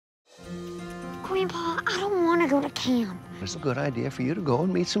Grandpa, I don't want to go to camp. It's a good idea for you to go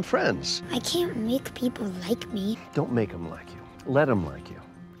and meet some friends. I can't make people like me. Don't make them like you. Let them like you.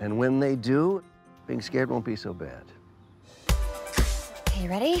 And when they do, being scared won't be so bad. Okay,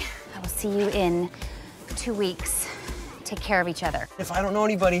 ready? I will see you in 2 weeks. Take care of each other. If I don't know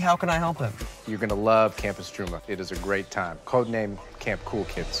anybody, how can I help him? You're gonna love Camp Estruma. It is a great time. Codename Camp Cool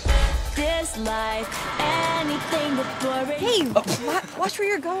Kids. This life, anything but boring. Hey, watch where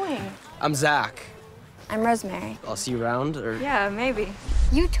you're going. I'm Zach. I'm Rosemary. I'll see you around, or? Yeah, maybe.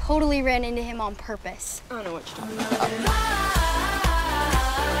 You totally ran into him on purpose. I don't know what you're talking about.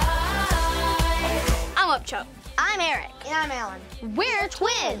 I'm Upchuck. I'm Eric. And I'm Alan. We're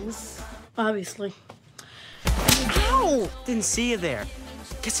twins. Obviously. Ow! Didn't see you there.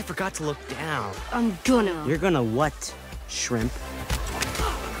 Guess I forgot to look down. I'm gonna. You're gonna what, shrimp?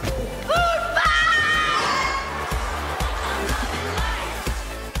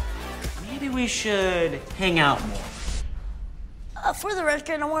 Maybe we should hang out more. For the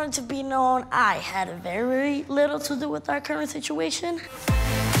record, I wanted to be known I had very little to do with our current situation.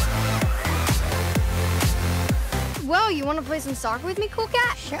 Whoa, you want to play some soccer with me, cool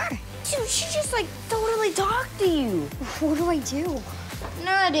cat? Sure. Dude, she just like totally talked to you. What do I do?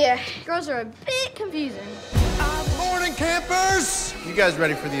 No idea. Girls are a bit confusing. Morning, campers! You guys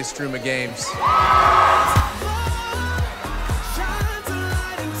ready for the Estruma games?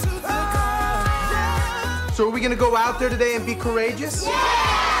 So are we gonna go out there today and be courageous?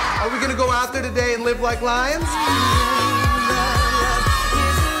 Yeah! Are we gonna go out there today and live like lions?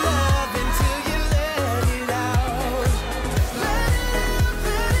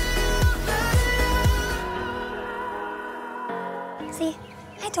 See,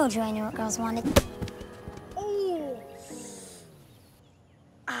 I told you I knew what girls wanted. Oh.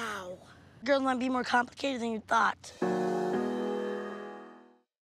 Ow. Girls might be more complicated than you thought.